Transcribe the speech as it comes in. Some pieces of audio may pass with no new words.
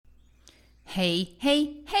Hey,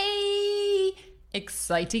 hey, hey!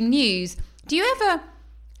 Exciting news. Do you ever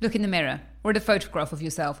look in the mirror or at a photograph of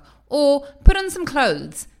yourself or put on some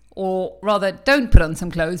clothes? Or rather, don't put on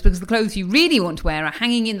some clothes because the clothes you really want to wear are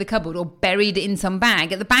hanging in the cupboard or buried in some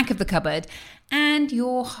bag at the back of the cupboard, and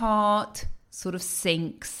your heart sort of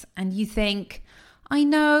sinks and you think, I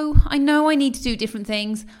know I need to do different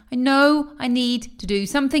things. I know I need to do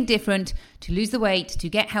something different to lose the weight, to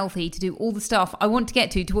get healthy, to do all the stuff I want to get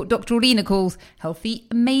to what Dr. Orlina calls healthy,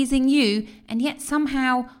 amazing you, and yet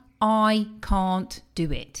somehow I can't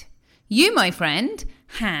do it. You, my friend,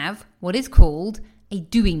 have what is called a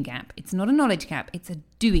doing gap. It's not a knowledge gap, it's a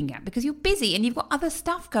doing gap because you're busy and you've got other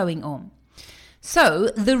stuff going on. So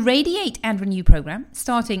the Radiate and Renew program,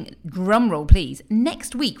 starting, drumroll please,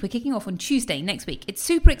 next week. We're kicking off on Tuesday next week. It's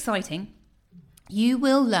super exciting. You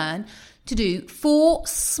will learn to do 4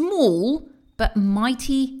 small but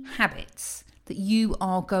mighty habits that you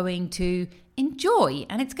are going to enjoy,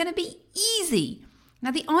 and it's going to be easy. Now,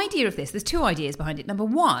 the idea of this, there's 2 ideas behind it. Number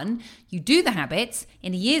 1, you do the habits.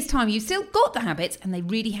 In a year's time, you've still got the habits and they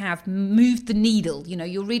really have moved the needle. You know,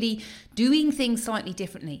 you're really doing things slightly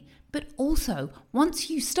differently. But also, once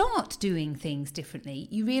you start doing things differently,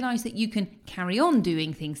 you realise that you can carry on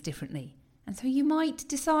doing things differently. And so you might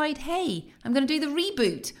decide, hey, I'm going to do the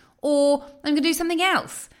reboot, or I'm going to do something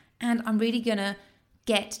else. And I'm really going to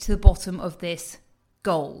get to the bottom of this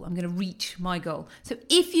goal. I'm going to reach my goal. So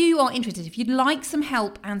if you are interested, if you'd like some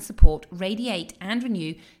help and support, Radiate and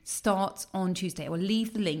Renew starts on Tuesday. I will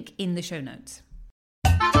leave the link in the show notes.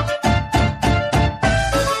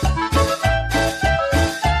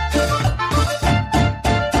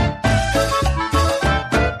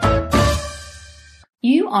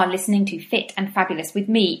 You are listening to Fit and Fabulous with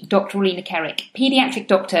me, Dr. Orlina Kerrick, paediatric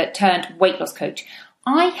doctor turned weight loss coach.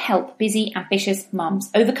 I help busy, ambitious mums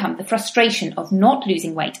overcome the frustration of not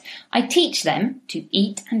losing weight. I teach them to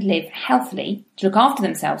eat and live healthily, to look after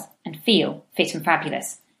themselves and feel fit and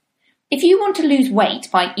fabulous. If you want to lose weight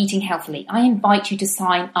by eating healthily, I invite you to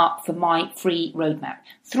sign up for my free roadmap.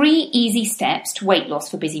 3 easy steps to weight loss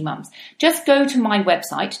for busy mums. Just go to my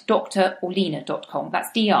website, drorlina.com. That's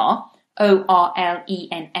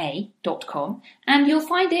drorlena.com, and you'll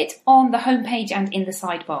find it on the homepage and in the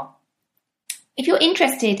sidebar. If you're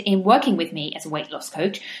interested in working with me as a weight loss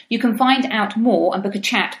coach, you can find out more and book a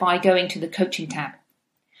chat by going to the coaching tab.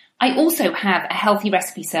 I also have a healthy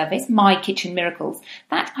recipe service, My Kitchen Miracles,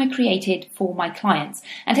 that I created for my clients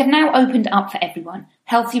and have now opened up for everyone.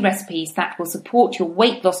 Healthy recipes that will support your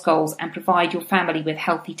weight loss goals and provide your family with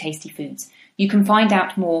healthy, tasty foods. You can find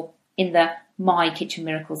out more in the My Kitchen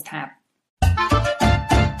Miracles tab.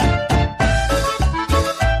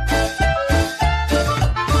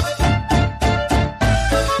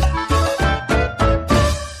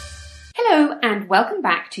 And welcome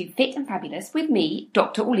back to Fit and Fabulous with me,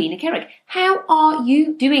 Dr. Orlina Kerrick. How are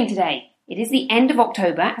you doing today? It is the end of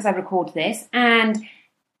October as I record this, and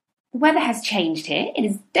the weather has changed here. It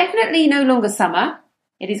is definitely no longer summer.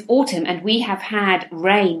 It is autumn, and we have had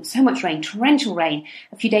rain, so much rain, torrential rain.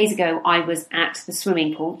 A few days ago, I was at the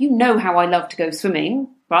swimming pool. You know how I love to go swimming,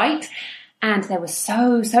 right? And there was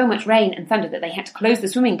so much rain and thunder that they had to close the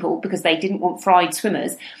swimming pool because they didn't want fried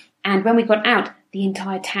swimmers. And when we got out, the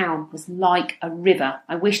entire town was like a river.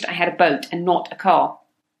 I wished I had a boat and not a car.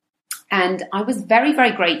 And I was very,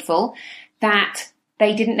 very grateful that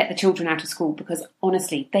they didn't let the children out of school because,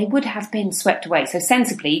 honestly, they would have been swept away. So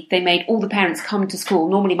sensibly, they made all the parents come to school.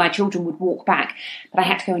 Normally, my children would walk back, but I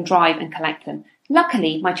had to go and drive and collect them.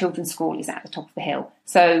 Luckily, my children's school is at the top of the hill.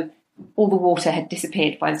 So all the water had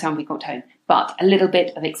disappeared by the time we got home. But a little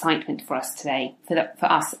bit of excitement for us today, for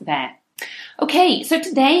us there. Okay, so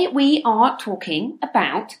today we are talking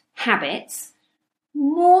about habits,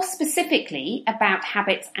 more specifically about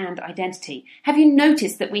habits and identity. Have you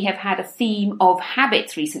noticed that we have had a theme of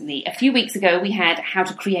habits recently? A few weeks ago we had how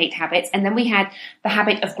to create habits, and then we had the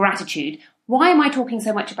habit of gratitude. Why am I talking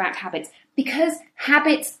so much about habits? Because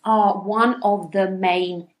habits are one of the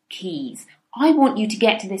main keys. I want you to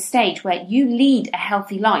get to this stage where you lead a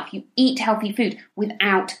healthy life, you eat healthy food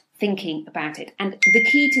without thinking about it. And the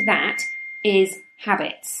key to that is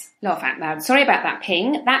habits. Laugh out loud. Sorry about that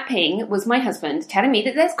ping. That ping was my husband telling me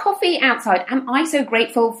that there's coffee outside. Am I so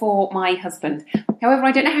grateful for my husband? However,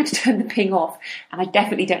 I don't know how to turn the ping off, and I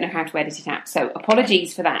definitely don't know how to edit it out. So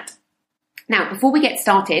apologies for that. Now, before we get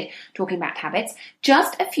started talking about habits,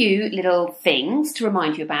 just a few little things to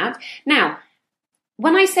remind you about. Now,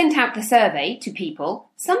 when I sent out the survey to people,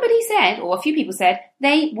 somebody said, or a few people said,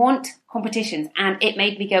 they want competitions. And it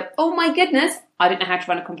made me go, oh my goodness, I don't know how to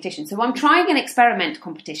run a competition. So I'm trying an experiment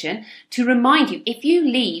competition to remind you, if you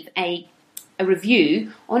leave a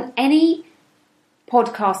review on any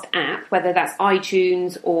podcast app, whether that's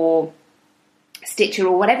iTunes or Stitcher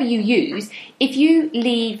or whatever you use, if you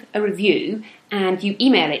leave a review and you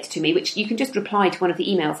email it to me, which you can just reply to one of the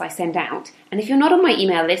emails I send out. And if you're not on my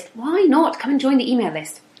email list, why not come and join the email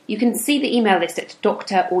list? You can see the email list at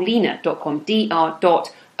drorlena.com,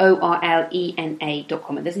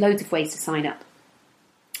 dr.orlena.com, and there's loads of ways to sign up.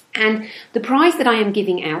 And the prize that I am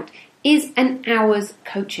giving out is an hour's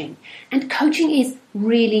coaching. And coaching is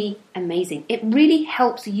really amazing. It really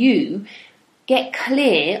helps you get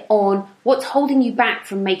clear on what's holding you back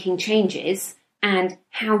from making changes and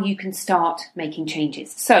how you can start making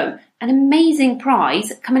changes. So, an amazing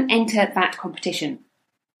prize. Come and enter that competition.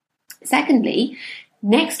 Secondly,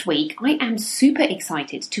 next week, I am super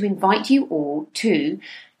excited to invite you all to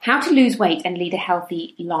How to Lose Weight and Lead a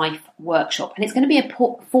Healthy Life workshop. And it's going to be a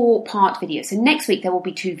 4-part video. So next week, there will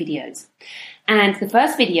be 2 videos. And the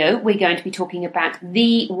first video, we're going to be talking about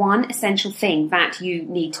the one essential thing that you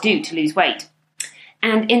need to do to lose weight.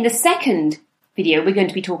 And in the second video, we're going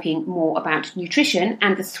to be talking more about nutrition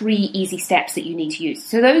and the 3 easy steps that you need to use.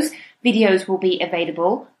 So those videos will be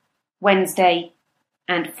available Wednesday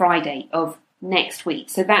and Friday of next week.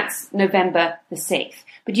 So that's November the 6th.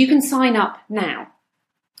 But you can sign up now.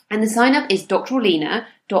 And the sign up is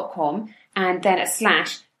drorlena.com and then a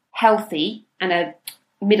 / healthy and a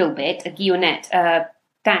middle bit, a guionette, a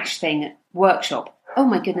dash thing, workshop. Oh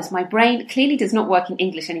my goodness, my brain clearly does not work in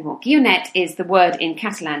English anymore. Guionette is the word in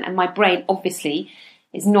Catalan and my brain obviously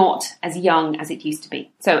is not as young as it used to be.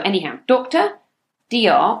 So anyhow,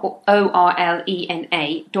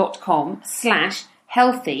 drorlena.com /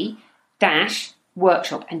 healthy -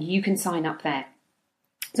 workshop, and you can sign up there.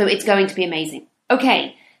 So it's going to be amazing.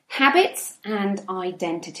 Okay, habits and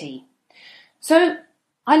identity. So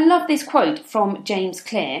I love this quote from James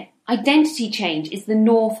Clear. Identity change is the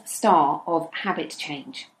North Star of habit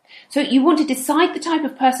change. So you want to decide the type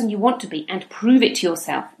of person you want to be and prove it to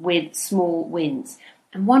yourself with small wins.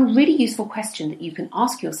 And one really useful question that you can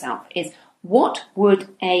ask yourself is, what would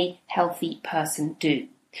a healthy person do?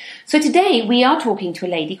 So today we are talking to a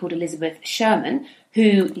lady called Elizabeth Sherman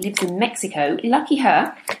who lives in Mexico. Lucky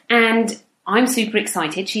her. And I'm super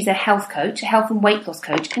excited. She's a health coach, a health and weight loss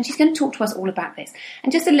coach, and she's going to talk to us all about this.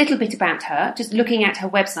 And just a little bit about her, just looking at her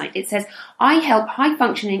website, it says, I help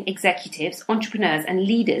high-functioning executives, entrepreneurs and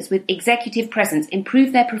leaders with executive presence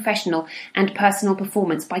improve their professional and personal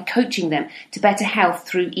performance by coaching them to better health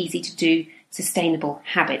through easy-to-do sustainable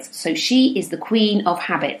habits. So she is the queen of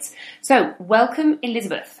habits. So welcome,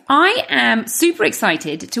 Elizabeth. I am super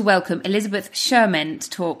excited to welcome Elizabeth Sherman to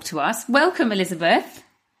talk to us. Welcome, Elizabeth.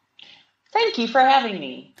 Thank you for having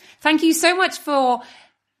me. Thank you so much for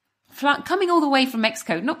coming all the way from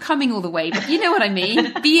Mexico. Not coming all the way, but you know what I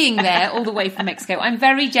mean. Being there all the way from Mexico. I'm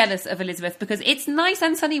very jealous of Elizabeth because it's nice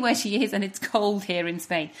and sunny where she is and it's cold here in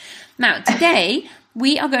Spain. Now, today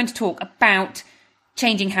we are going to talk about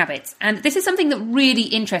changing habits. And this is something that really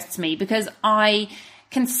interests me because I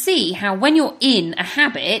can see how when you're in a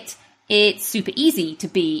habit, it's super easy to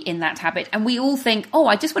be in that habit. And we all think, oh,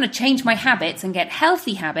 I just want to change my habits and get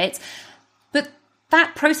healthy habits. But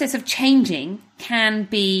that process of changing can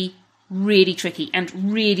be really tricky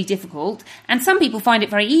and really difficult. And some people find it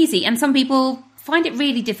very easy and some people find it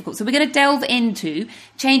really difficult. So we're going to delve into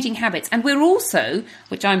changing habits. And we're also,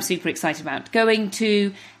 which I'm super excited about, going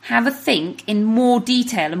to have a think in more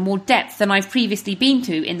detail and more depth than I've previously been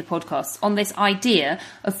to in the podcast on this idea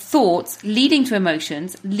of thoughts leading to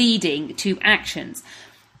emotions, leading to actions.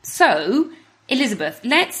 So, Elizabeth,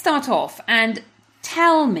 let's start off and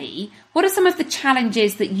tell me, what are some of the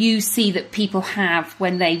challenges that you see that people have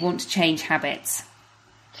when they want to change habits?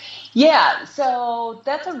 Yeah, so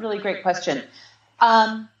that's a really great question.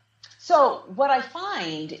 So what I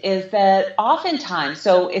find is that oftentimes,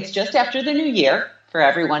 so it's just after the new year for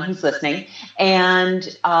everyone who's listening, and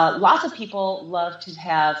lots of people love to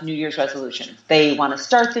have New Year's resolutions. They want to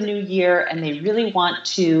start the new year and they really want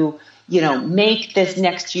to, make this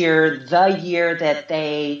next year the year that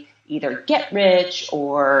they either get rich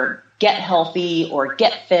or get healthy or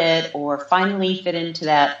get fit or finally fit into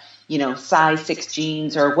that, size 6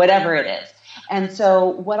 jeans or whatever it is. And so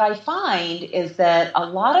what I find is that a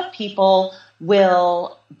lot of people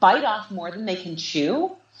will bite off more than they can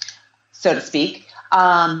chew, so to speak,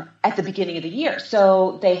 at the beginning of the year.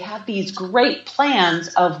 So they have these great plans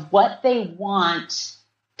of what they want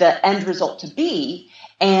the end result to be.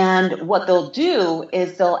 And what they'll do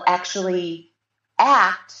is they'll actually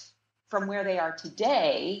act from where they are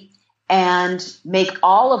today and make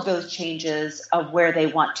all of those changes of where they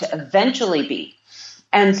want to eventually be.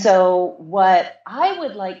 And so what I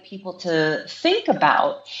would like people to think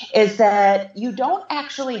about is that you don't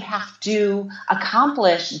actually have to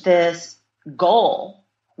accomplish this goal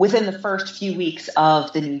within the first few weeks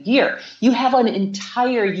of the new year. You have an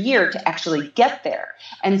entire year to actually get there.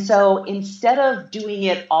 And so instead of doing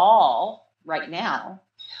it all right now,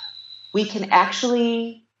 we can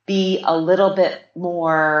actually be a little bit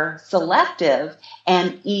more selective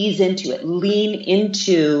and ease into it, lean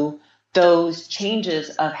into those changes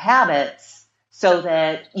of habits so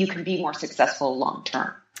that you can be more successful long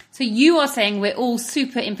term. So you are saying we're all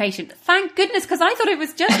super impatient. Thank goodness, because I thought it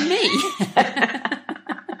was just me.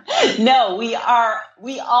 No, we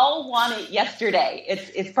all want it yesterday.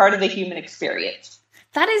 It's part of the human experience.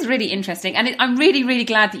 That is really interesting. And I'm really, really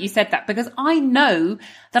glad that you said that, because I know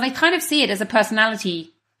that I kind of see it as a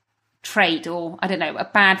personality trait, or I don't know, a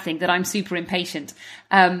bad thing, that I'm super impatient.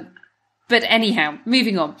 But anyhow,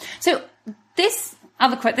 moving on. So this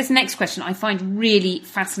next question I find really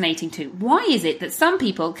fascinating too. Why is it that some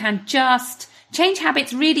people can just change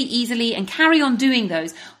habits really easily and carry on doing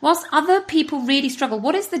those, whilst other people really struggle?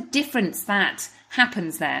 What is the difference that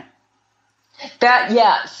happens there?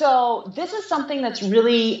 So this is something that's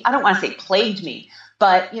really, I don't want to say plagued me,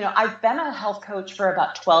 but I've been a health coach for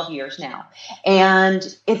about 12 years now. And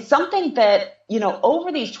it's something that,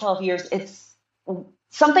 over these 12 years, it's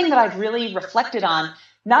something that I've really reflected on,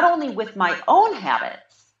 not only with my own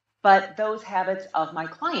habits, but those habits of my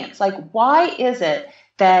clients. Like, why is it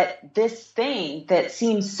that this thing that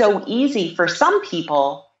seems so easy for some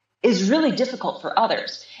people is really difficult for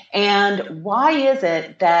others? And why is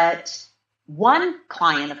it that one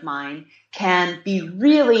client of mine can be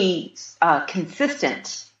really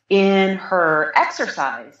consistent in her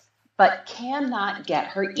exercise, but cannot get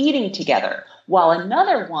her eating together, while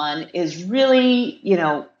another one is really,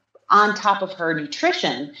 on top of her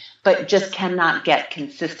nutrition, but just cannot get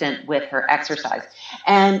consistent with her exercise?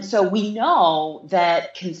 And so we know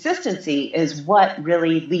that consistency is what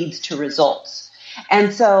really leads to results.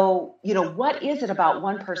 And so, what is it about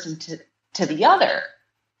one person to the other?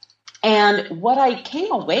 And what I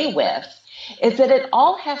came away with is that it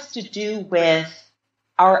all has to do with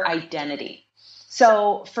our identity.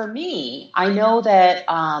 So for me, I know that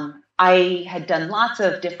I had done lots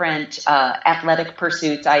of different athletic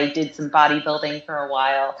pursuits. I did some bodybuilding for a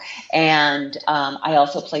while, and I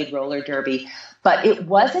also played roller derby. But it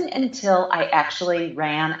wasn't until I actually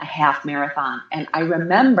ran a half marathon. And I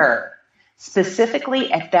remember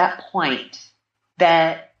specifically at that point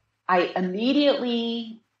that I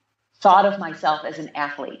immediately thought of myself as an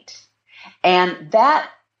athlete. And that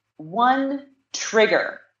one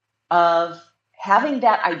trigger of having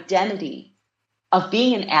that identity of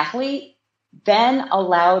being an athlete then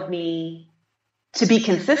allowed me to be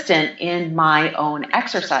consistent in my own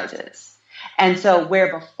exercises. And so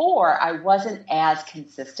where before I wasn't as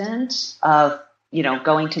consistent of,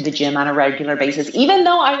 going to the gym on a regular basis, even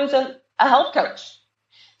though I was a health coach.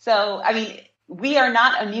 So, we are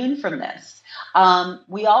not immune from this.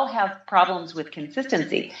 We all have problems with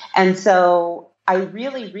consistency. And so I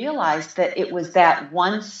really realized that it was that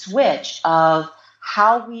one switch of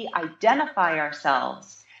how we identify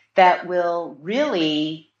ourselves that will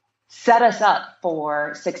really set us up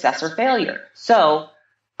for success or failure. So,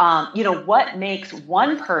 what makes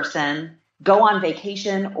one person go on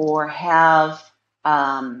vacation or have,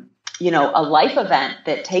 a life event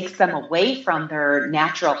that takes them away from their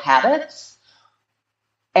natural habits,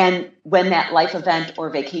 and when that life event or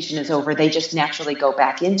vacation is over, they just naturally go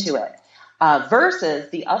back into it, versus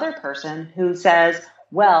the other person who says,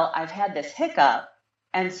 well, I've had this hiccup,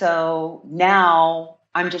 and so now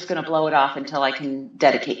I'm just going to blow it off until I can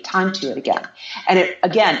dedicate time to it again. And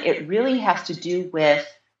it really has to do with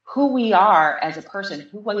who we are as a person,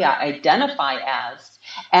 who we identify as.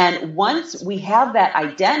 And once we have that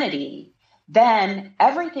identity, then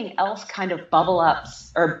everything else kind of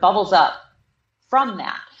bubbles up from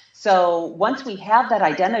that. So once we have that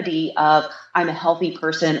identity of I'm a healthy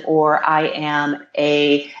person, or I am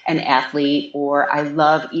an athlete, or I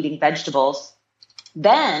love eating vegetables,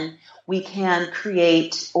 then we can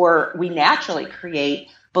create, or we naturally create,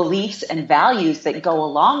 beliefs and values that go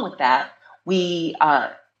along with that. We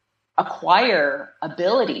acquire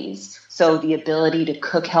abilities, so the ability to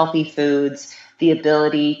cook healthy foods, the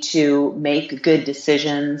ability to make good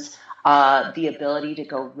decisions, the ability to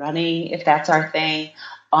go running if that's our thing.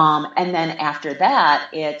 And then after that,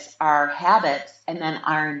 it's our habits and then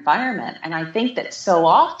our environment. And I think that so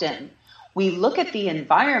often we look at the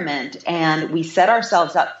environment and we set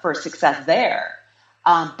ourselves up for success there,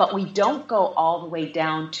 but we don't go all the way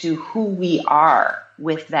down to who we are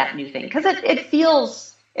with that new thing, because it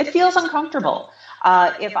feels uncomfortable.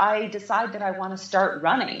 If I decide that I want to start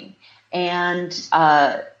running and,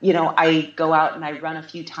 I go out and I run a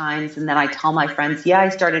few times and then I tell my friends, yeah, I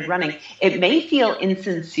started running. It may feel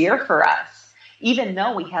insincere for us, even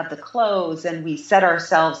though we have the clothes and we set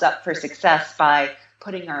ourselves up for success by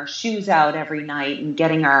putting our shoes out every night and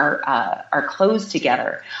getting our clothes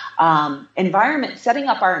together. Setting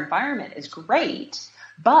up our environment is great.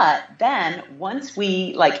 But then once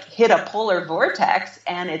we hit a polar vortex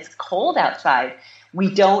and it's cold outside,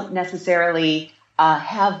 we don't necessarily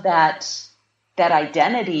have that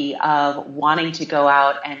identity of wanting to go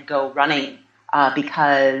out and go running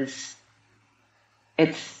because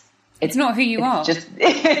it's not who you are. Just,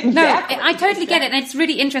 exactly. No, I totally get it. And it's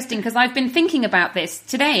really interesting because I've been thinking about this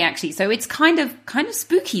today, actually. So it's kind of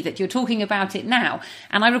spooky that you're talking about it now.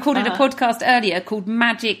 And I recorded a podcast earlier called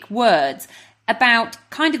Magic Words about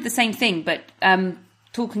kind of the same thing, but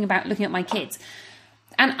looking at my kids.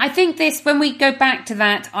 And I think when we go back to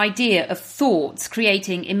that idea of thoughts,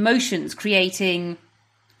 creating emotions, creating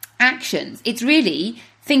actions, it's really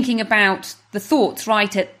thinking about the thoughts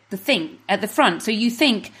right at the front. So you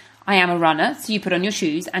think, I am a runner, so you put on your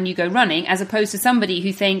shoes and you go running, as opposed to somebody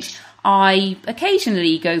who thinks, I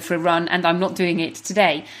occasionally go for a run and I'm not doing it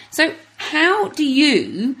today. So how do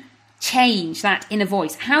you change that inner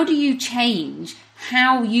voice? How do you change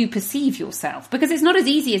how you perceive yourself? Because it's not as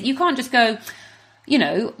easy as, you can't just go,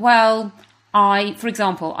 for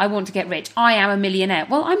example, I want to get rich. I am a millionaire.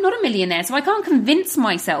 Well, I'm not a millionaire, so I can't convince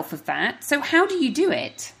myself of that. So how do you do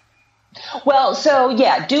it? Well,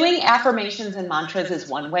 doing affirmations and mantras is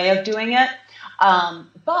one way of doing it.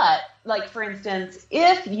 But for instance,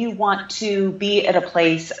 if you want to be at a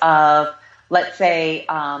place of, let's say,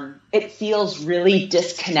 it feels really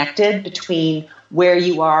disconnected between where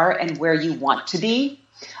you are and where you want to be,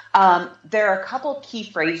 there are a couple key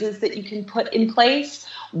phrases that you can put in place.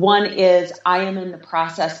 One is, I am in the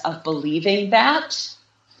process of believing that.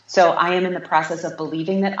 So I am in the process of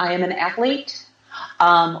believing that I am an athlete.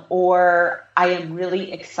 Or I am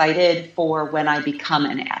really excited for when I become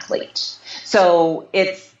an athlete. So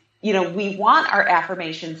it's, we want our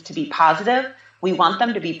affirmations to be positive. We want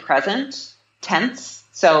them to be present tense.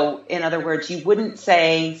 So in other words, you wouldn't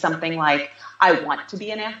say something like, I want to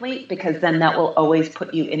be an athlete, because then that will always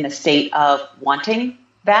put you in the state of wanting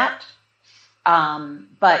that.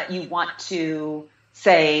 But you want to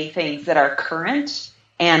say things that are current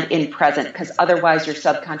and in present, because otherwise your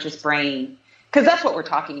subconscious brain, because that's what we're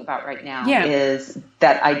talking about right now, is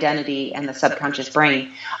that identity and the subconscious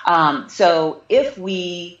brain. So if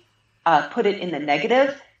we put it in the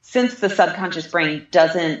negative, since the subconscious brain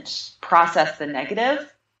doesn't process the negative,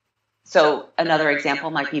 so another example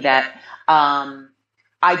might be that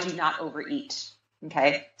I do not overeat.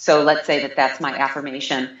 Okay, so let's say that that's my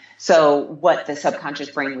affirmation. So what the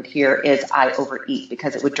subconscious brain would hear is I overeat,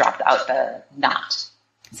 because it would drop out the not.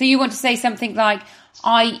 So you want to say something like,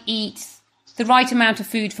 I eat the right amount of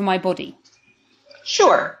food for my body.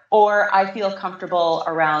 Sure. Or I feel comfortable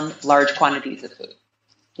around large quantities of food.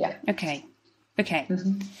 Yeah. Okay.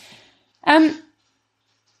 Mm-hmm.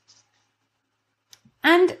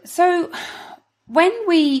 And so when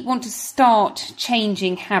we want to start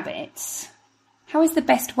changing habits, how is the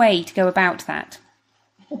best way to go about that?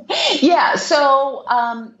 Yeah. So,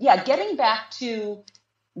 getting back to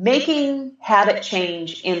making habit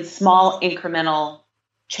change in small incremental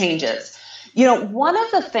changes. One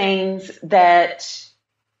of the things that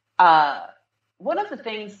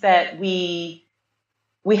we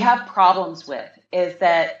have problems with is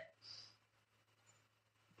that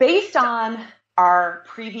based on our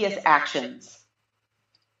previous actions,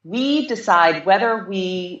 we decide whether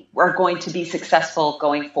we are going to be successful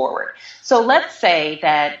going forward. So let's say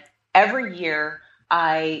that every year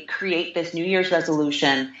I create this New Year's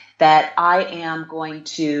resolution that I am going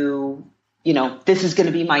to, this is going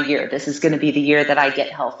to be my year. This is going to be the year that I get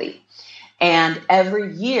healthy. And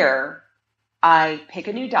every year I pick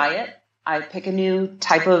a new diet, I pick a new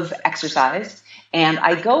type of exercise, and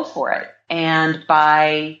I go for it. And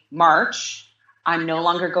by March, I'm no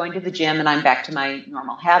longer going to the gym and I'm back to my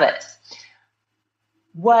normal habits.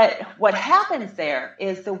 What happens there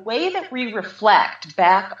is the way that we reflect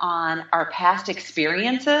back on our past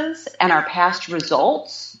experiences and our past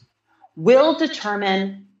results will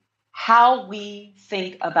determine how we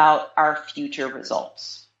think about our future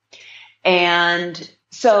results. And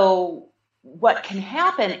so what can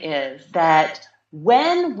happen is that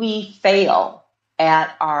when we fail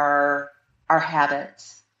at our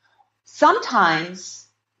habits, sometimes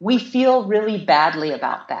we feel really badly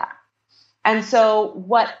about that. And so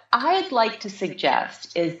what I'd like to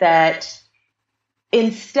suggest is that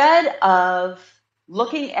instead of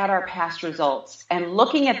looking at our past results and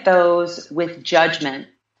looking at those with judgment,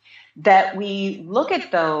 that we look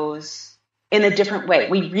at those in a different way.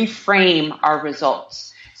 We reframe our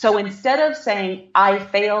results. So instead of saying, I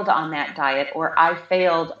failed on that diet or I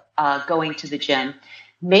failed going to the gym,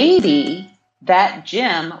 maybe that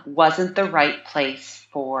gym wasn't the right place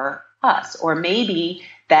for us, or maybe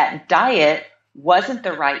that diet wasn't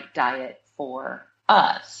the right diet for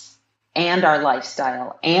us and our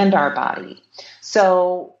lifestyle and our body.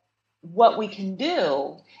 So what we can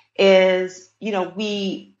do is,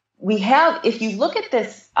 we have, if you look at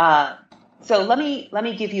this, so let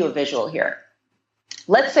me give you a visual here.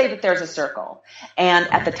 Let's say that there's a circle, and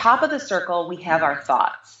at the top of the circle, we have our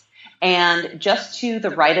thoughts. And just to the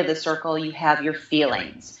right of the circle, you have your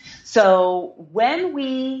feelings. So when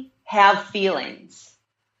we have feelings,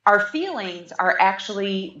 our feelings are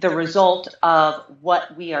actually the result of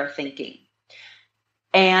what we are thinking.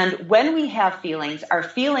 And when we have feelings, our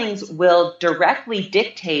feelings will directly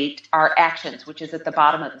dictate our actions, which is at the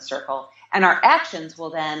bottom of the circle. And our actions will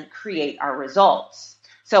then create our results.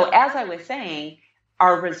 So as I was saying,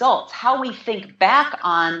 our results, how we think back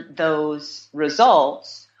on those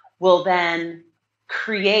results, will then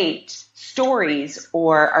create stories,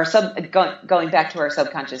 or going back to our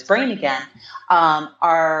subconscious brain again,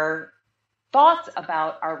 our thoughts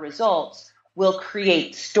about our results will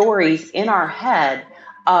create stories in our head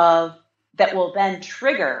that will then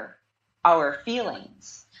trigger our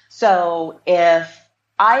feelings. So if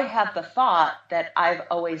I have the thought that I've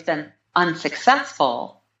always been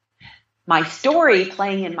unsuccessful, my story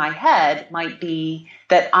playing in my head might be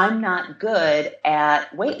that I'm not good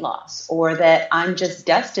at weight loss, or that I'm just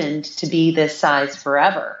destined to be this size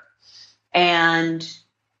forever. And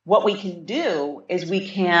what we can do is we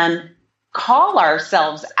can call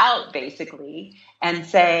ourselves out, basically, and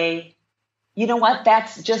say, you know what,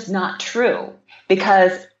 that's just not true,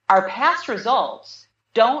 because our past results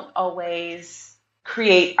don't always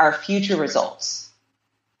create our future results.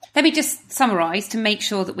 Let me just summarize to make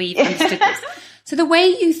sure that we've understood this. So the way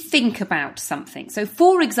you think about something. So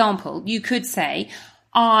for example, you could say,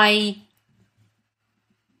 I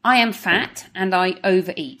am fat and I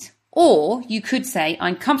overeat. Or you could say,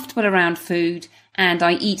 I'm comfortable around food and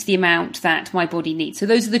I eat the amount that my body needs. So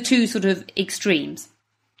those are the two sort of extremes.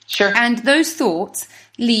 Sure. And those thoughts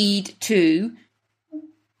lead to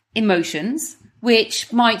emotions,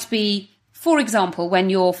 which might be, for example, when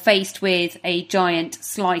you're faced with a giant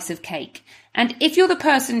slice of cake. And if you're the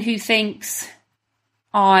person who thinks,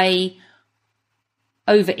 I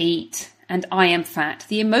overeat and I am fat,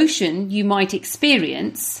 the emotion you might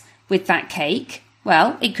experience with that cake,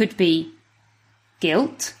 well, it could be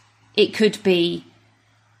guilt, it could be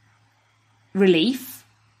relief,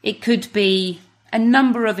 it could be a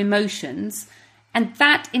number of emotions, and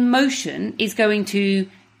that emotion is going to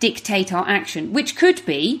dictate our action, which could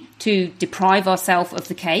be to deprive ourselves of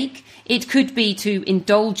the cake. It could be to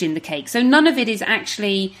indulge in the cake. So none of it is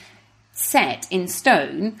actually set in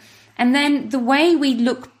stone. And then the way we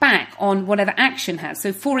look back on whatever action has.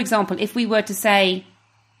 So for example, if we were to say,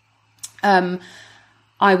 I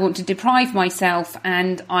want to deprive myself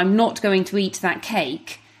and I'm not going to eat that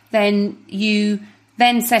cake, then you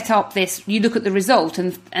then set up this, you look at the result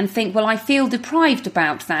and think, well, I feel deprived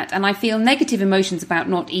about that and I feel negative emotions about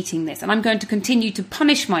not eating this. And I'm going to continue to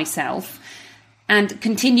punish myself and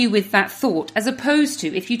continue with that thought, as opposed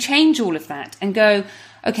to if you change all of that and go,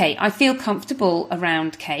 okay, I feel comfortable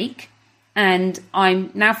around cake and I'm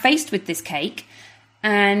now faced with this cake.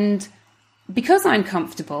 And because I'm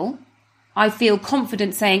comfortable, I feel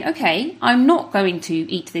confident saying, okay, I'm not going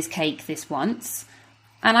to eat this cake this once.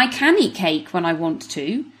 And I can eat cake when I want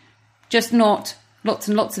to, just not lots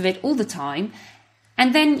and lots of it all the time.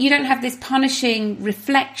 And then you don't have this punishing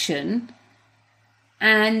reflection.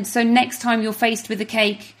 And so next time you're faced with a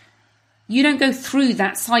cake, you don't go through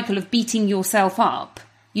that cycle of beating yourself up.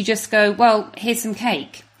 You just go, well, here's some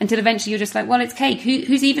cake. Until eventually you're just like, well, it's cake.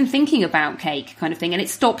 Who's even thinking about cake kind of thing? And it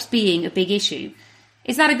stops being a big issue.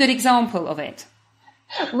 Is that a good example of it?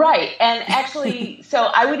 Right. And actually, so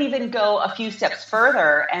I would even go a few steps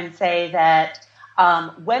further and say that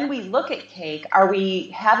when we look at cake, are we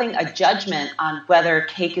having a judgment on whether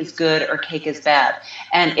cake is good or cake is bad?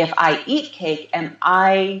 And if I eat cake, am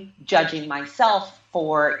I judging myself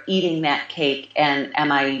for eating that cake? And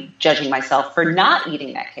am I judging myself for not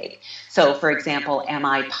eating that cake? So, for example, am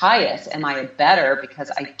I pious? Am I better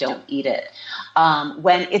because I don't eat it?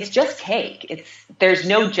 When it's just cake, there's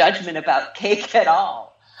no judgment about cake at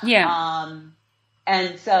all. Yeah.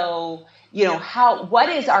 And so, what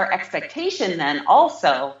is our expectation then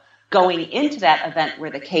also going into that event where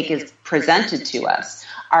the cake is presented to us,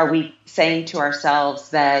 are we saying to ourselves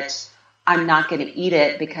that I'm not going to eat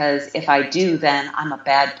it because if I do, then I'm a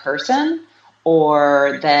bad person?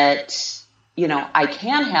 Or that, I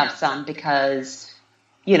can have some because,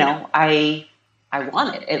 I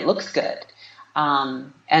want it. It looks good.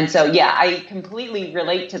 And so, yeah, I completely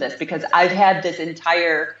relate to this because I've had this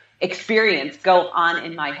entire experience go on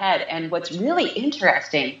in my head. And what's really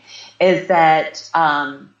interesting is that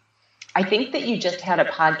I think that you just had a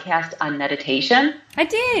podcast on meditation. I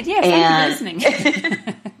did, yes. Thank you for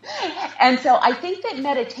listening. And so I think that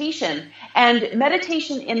meditation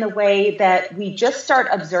in the way that we just start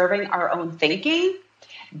observing our own thinking,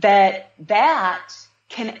 that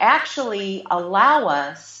can actually allow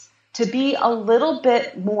us to be a little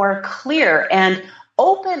bit more clear and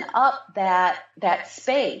open up that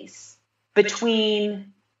space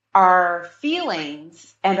between our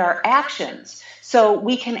feelings and our actions. So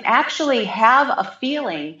we can actually have a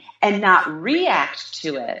feeling and not react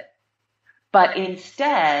to it, but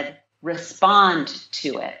instead respond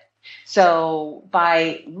to it. So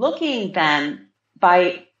by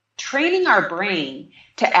training our brain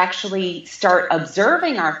to actually start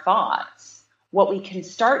observing our thoughts, what we can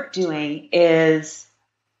start doing is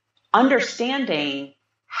understanding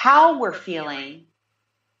how we're feeling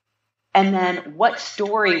and then what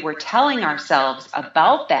story we're telling ourselves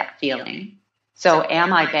about that feeling. So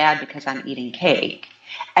am I bad because I'm eating cake?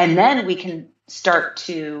 And then we can start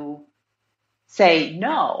to say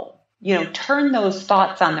no, turn those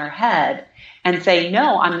thoughts on their head and say,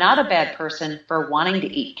 no, I'm not a bad person for wanting to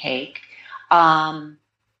eat cake. And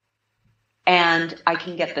I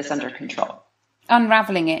can get this under control.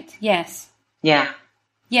 Unraveling it, yes. Yeah.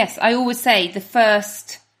 Yes, I always say the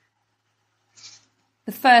first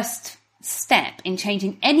step in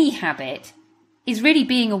changing any habit is really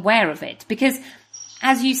being aware of it. Because,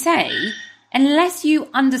 as you say, unless you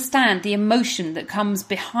understand the emotion that comes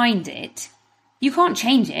behind it, you can't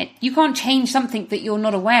change it. You can't change something that you're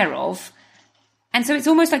not aware of. And so it's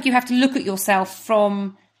almost like you have to look at yourself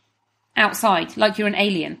from outside, like you're an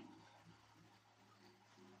alien.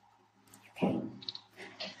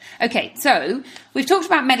 Okay, so we've talked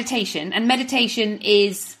about meditation, and meditation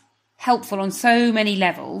is helpful on so many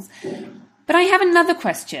levels. But I have another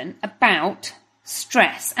question about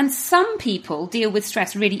stress. And some people deal with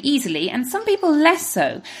stress really easily, and some people less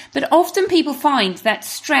so. But often people find that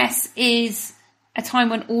stress is a time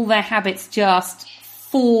when all their habits just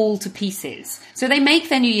fall to pieces. So they make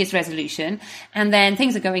their New Year's resolution and then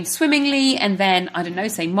things are going swimmingly, and then, I don't know,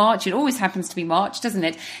 say March, it always happens to be March, doesn't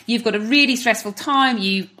it? You've got a really stressful time,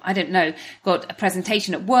 got a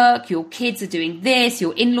presentation at work, your kids are doing this,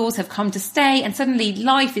 your in-laws have come to stay, and suddenly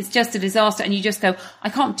life is just a disaster and you just go, I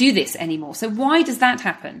can't do this anymore. So why does that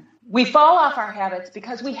happen? We fall off our habits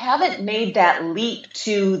because we haven't made that leap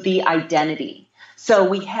to the identity. So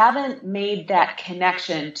we haven't made that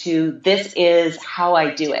connection to this is how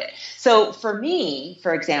I do it. So for me,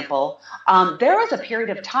 for example, there was a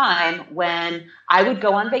period of time when I would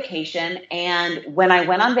go on vacation, and when I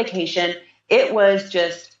went on vacation, it was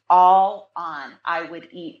just all on. I would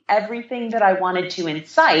eat everything that I wanted to in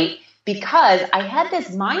sight because I had this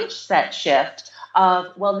mindset shift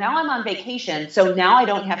of, well, now I'm on vacation, so now I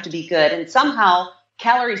don't have to be good. And somehow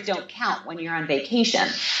calories don't count when you're on vacation.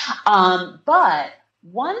 But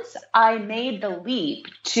once I made the leap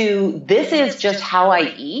to this is just how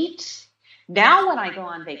I eat, now when I go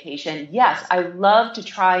on vacation, yes, I love to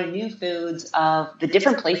try new foods of the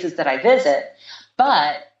different places that I visit,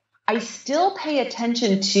 but I still pay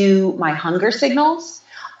attention to my hunger signals,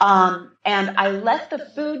 and I let the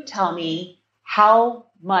food tell me how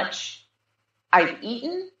much I've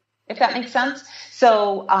eaten, if that makes sense.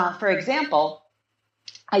 So, for example,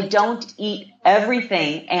 I don't eat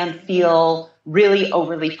everything and feel really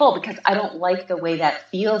overly full because I don't like the way that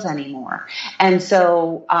feels anymore. And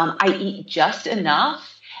so I eat just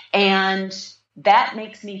enough, and that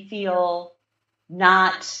makes me feel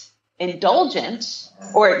not indulgent,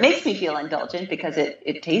 or it makes me feel indulgent because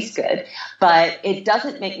it tastes good, but it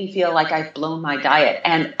doesn't make me feel like I've blown my diet.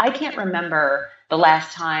 And I can't remember the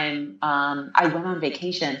last time I went on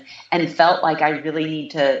vacation and felt like I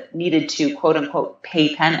really needed to quote unquote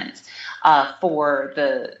pay penance for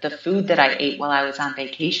the food that I ate while I was on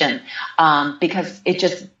vacation, because it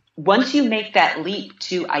just, once you make that leap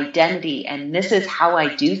to identity and this is how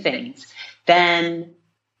I do things, then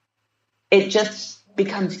it just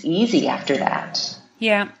becomes easy after that.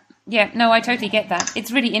 Yeah, no, I totally get that.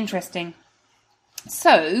 It's really interesting.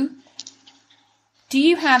 So, do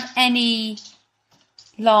you have any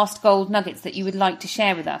last gold nuggets that you would like to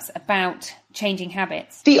share with us about changing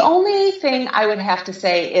habits? The only thing I would have to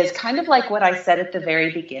say is kind of like what I said at the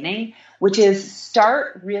very beginning, which is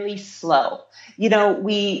start really slow. You know,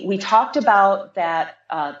 we talked about that,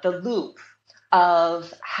 the loop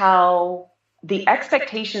of how the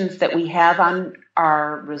expectations that we have on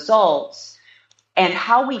our results and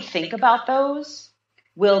how we think about those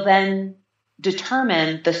will then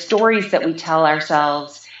determine the stories that we tell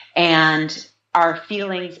ourselves and our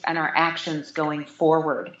feelings and our actions going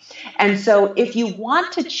forward. And so if you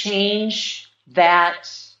want to change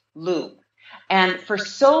that loop, and for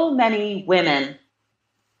so many women,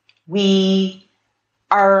 we're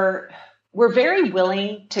very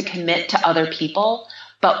willing to commit to other people,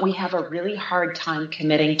 but we have a really hard time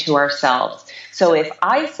committing to ourselves. So if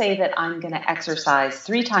I say that I'm going to exercise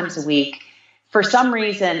 3 times a week, for some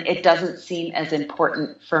reason, it doesn't seem as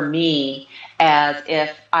important for me as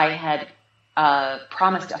if I had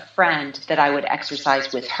promised a friend that I would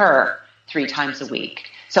exercise with her 3 times a week.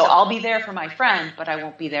 So I'll be there for my friend, but I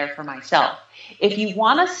won't be there for myself. If you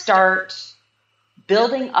want to start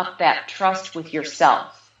building up that trust with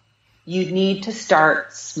yourself, you need to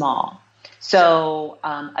start small. So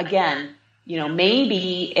again, you know,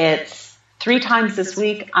 maybe it's 3 times this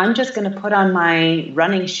week, I'm just going to put on my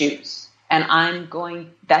running shoes and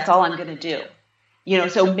that's all I'm going to do. You know,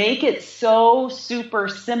 so make it so super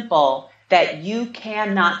simple that you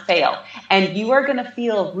cannot fail. And you are going to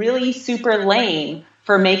feel really super lame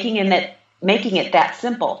for making it that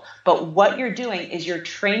simple. But what you're doing is you're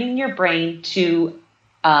training your brain to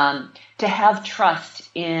have trust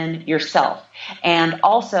in yourself and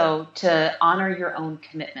also to honor your own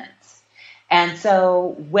commitments. And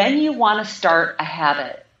so when you want to start a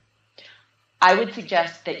habit, I would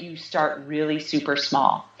suggest that you start really super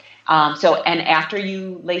small. And after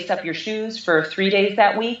you lace up your shoes for 3 days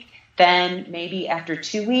that week, then maybe after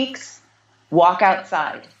 2 weeks, walk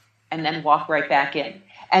outside and then walk right back in.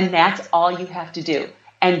 And that's all you have to do.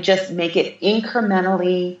 And just make it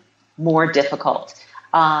incrementally more difficult.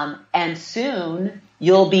 And soon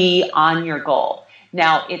you'll be on your goal.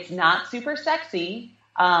 Now, it's not super sexy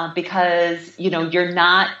because, you know, you're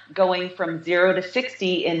not going from 0 to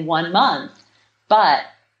 60 in 1 month. But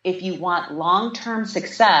if you want long-term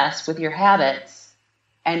success with your habits,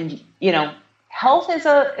 and, you know, health is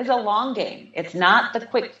a long game. It's not the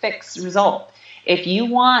quick fix result. If you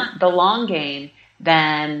want the long game,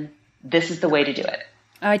 then this is the way to do it.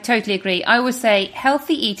 I totally agree. I would say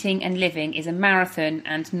healthy eating and living is a marathon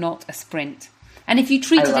and not a sprint. And if you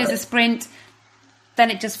treat it as a sprint,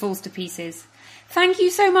 then it just falls to pieces. Thank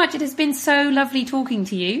you so much. It has been so lovely talking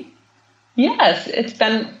to you. Yes, it's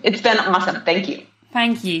been awesome. Thank you.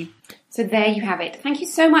 Thank you. So there you have it. Thank you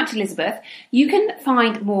so much, Elizabeth. You can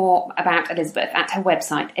find more about Elizabeth at her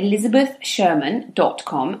website,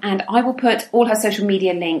 elizabethsherman.com, and I will put all her social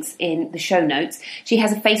media links in the show notes. She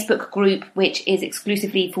has a Facebook group which is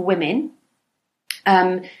exclusively for women,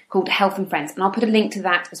 called Health and Friends, and I'll put a link to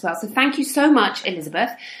that as well. So thank you so much,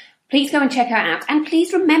 Elizabeth. Please go and check her out, and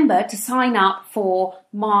please remember to sign up for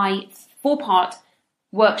my 4-part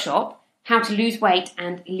workshop, How to Lose Weight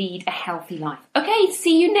and Lead a Healthy Life. Okay,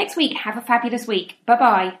 see you next week. Have a fabulous week.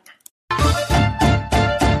 Bye-bye.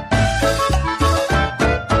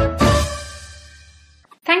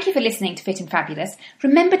 Thank you for listening to Fit and Fabulous.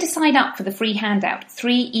 Remember to sign up for the free handout,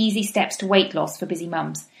 3 Easy Steps to Weight Loss for Busy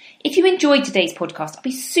Mums. If you enjoyed today's podcast, I'd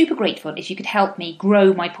be super grateful if you could help me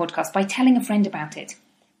grow my podcast by telling a friend about it.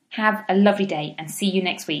 Have a lovely day and see you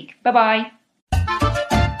next week. Bye-bye.